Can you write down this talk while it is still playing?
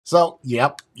So,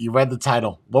 yep, you read the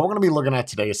title. What we're going to be looking at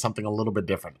today is something a little bit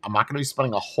different. I'm not going to be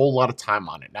spending a whole lot of time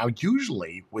on it. Now,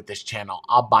 usually with this channel,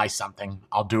 I'll buy something,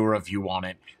 I'll do a review on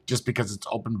it just because it's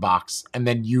open box, and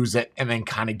then use it and then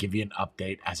kind of give you an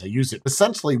update as I use it.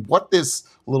 Essentially, what this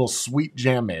little sweet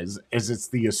gem is it's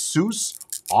the ASUS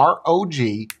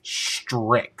ROG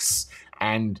Strix.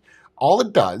 And all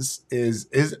it does is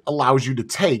allows you to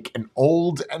take an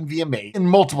old NVMe in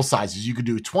multiple sizes. You could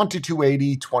do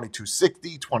 2280,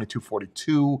 2260,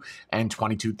 2242, and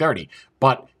 2230.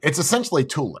 But it's essentially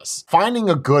toolless.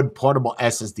 Finding a good portable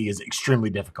SSD is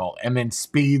extremely difficult, and then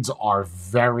speeds are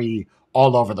very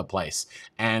all over the place.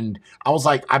 And I was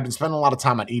like, I've been spending a lot of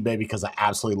time on eBay because I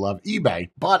absolutely love eBay,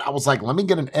 but I was like, let me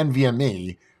get an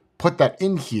NVMe, put that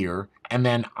in here, and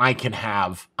then I can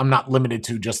have, I'm not limited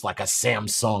to just like a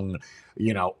Samsung,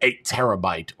 8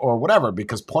 terabyte or whatever,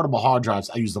 because portable hard drives,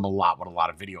 I use them a lot with a lot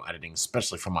of video editing,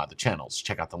 especially from my other channels.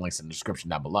 Check out the links in the description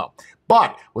down below.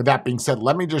 But with that being said,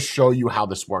 let me just show you how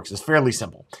this works. It's fairly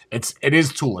simple. It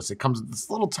is toolless. It comes with this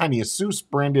little tiny ASUS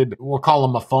branded, we'll call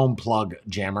them a phone plug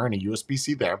jammer and a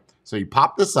USB-C there. So you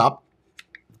pop this up,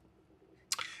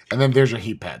 and then there's your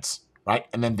heat pads. Right?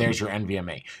 And then there's your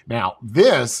NVMe. Now,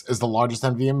 this is the largest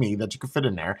NVMe that you can fit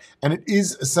in there, and it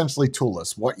is essentially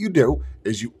toolless. What you do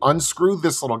is you unscrew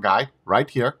this little guy right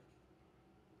here.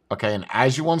 Okay, and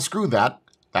as you unscrew that,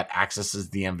 that accesses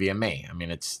the NVMe. I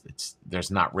mean,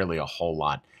 there's not really a whole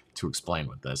lot to explain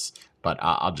with this, but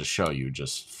I'll just show you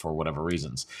just for whatever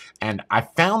reasons. And I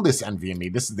found this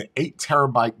NVMe. This is the 8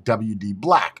 terabyte WD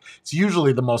Black. It's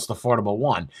usually the most affordable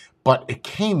one, but it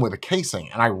came with a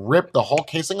casing, and I ripped the whole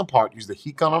casing apart, used the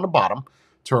heat gun on the bottom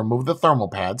to remove the thermal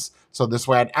pads, so this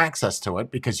way I had access to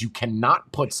it, because you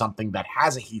cannot put something that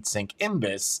has a heatsink in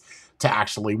this to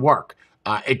actually work.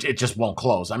 It just won't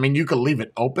close. I mean, you could leave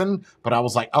it open, but I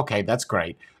was like, okay, that's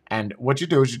great. And what you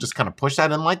do is you just kind of push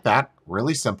that in like that,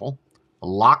 really simple.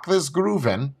 Lock this groove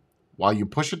in while you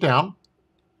push it down,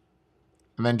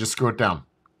 and then just screw it down.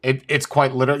 It's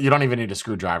quite literal. You don't even need a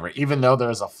screwdriver. Even though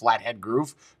there is a flathead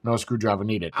groove, no screwdriver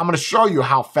needed. I'm going to show you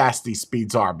how fast these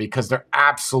speeds are because they're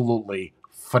absolutely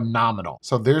phenomenal.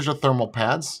 So there's your thermal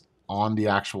pads on the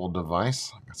actual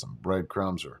device. I got some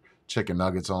breadcrumbs or chicken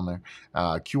nuggets on there.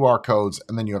 QR codes,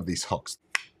 and then you have these hooks.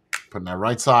 Put in that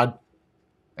right side,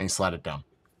 and you slide it down.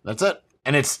 That's it.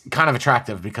 And it's kind of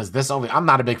attractive because this only, I'm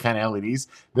not a big fan of LEDs.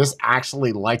 This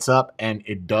actually lights up, and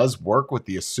it does work with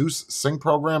the ASUS Sync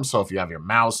program. So if you have your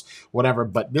mouse, whatever,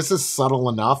 but this is subtle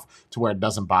enough to where it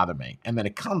doesn't bother me. And then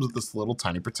it comes with this little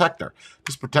tiny protector.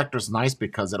 This protector is nice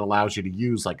because it allows you to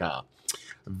use like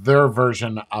their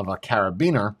version of a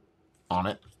carabiner on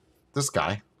it. This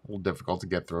guy, a little difficult to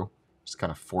get through. Just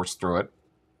kind of force through it.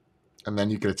 And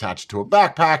then you can attach it to a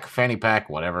backpack, fanny pack,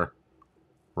 whatever,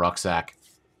 rucksack,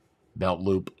 belt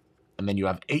loop, and then you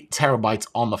have 8 terabytes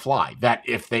on the fly. That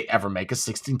if they ever make a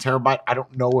 16 terabyte, I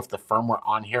don't know if the firmware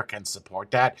on here can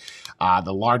support that.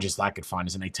 The largest I could find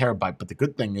is an 8 terabyte, but the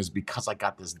good thing is because I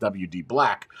got this WD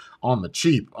Black on the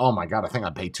cheap, oh my God, I think I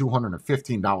paid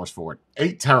 $215 for it.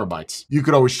 8 terabytes. You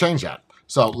could always change that.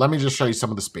 So let me just show you some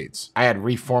of the speeds. I had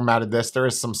reformatted this. There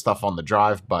is some stuff on the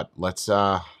drive, but let's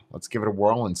give it a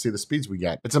whirl and see the speeds we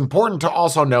get. It's important to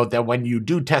also note that when you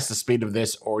do test the speed of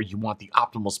this, or you want the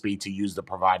optimal speed, to use the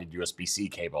provided USB-C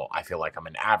cable. I feel like I'm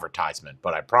an advertisement,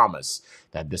 but I promise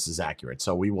that this is accurate.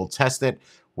 So we will test it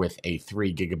with a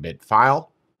 3 gigabit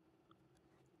file.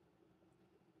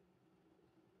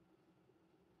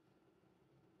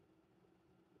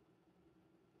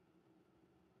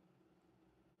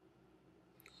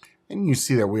 And you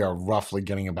see that we are roughly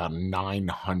getting about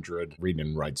 900 read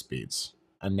and write speeds.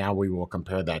 And now we will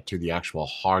compare that to the actual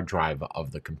hard drive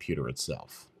of the computer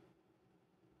itself.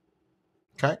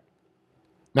 Okay.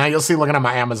 Now you'll see looking at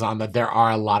my Amazon that there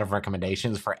are a lot of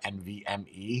recommendations for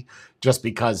NVMe just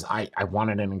because I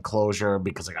wanted an enclosure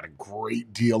because I got a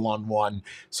great deal on one.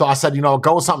 So I said,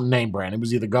 go with something name brand. It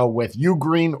was either go with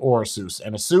Ugreen or ASUS.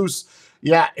 And ASUS,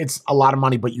 yeah, it's a lot of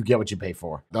money, but you get what you pay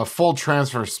for. The full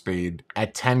transfer speed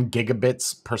at 10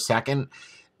 gigabits per second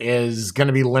is going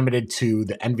to be limited to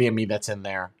the NVMe that's in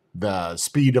there. The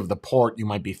speed of the port, you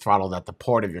might be throttled at the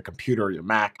port of your computer or your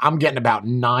Mac. I'm getting about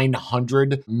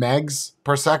 900 megs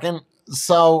per second.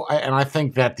 So, and I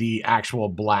think that the actual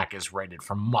Black is rated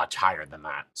for much higher than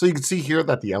that. So you can see here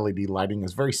that the LED lighting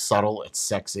is very subtle, it's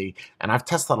sexy, and I've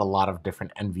tested a lot of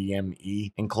different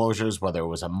NVMe enclosures, whether it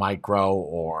was a micro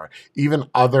or even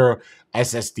other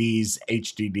SSDs,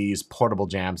 HDDs, portable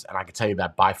jams, and I can tell you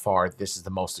that by far this is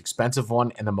the most expensive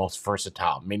one and the most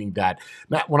versatile, meaning that,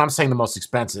 when I'm saying the most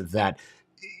expensive, that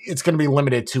it's going to be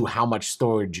limited to how much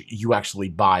storage you actually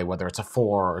buy, whether it's a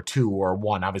 4 or 2 or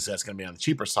 1. Obviously, that's going to be on the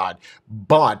cheaper side,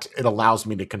 but it allows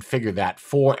me to configure that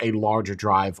for a larger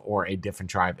drive or a different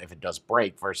drive if it does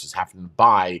break versus having to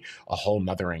buy a whole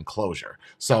nother enclosure.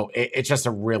 So it's just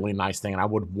a really nice thing, and I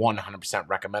would 100%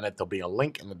 recommend it. There'll be a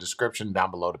link in the description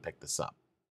down below to pick this up.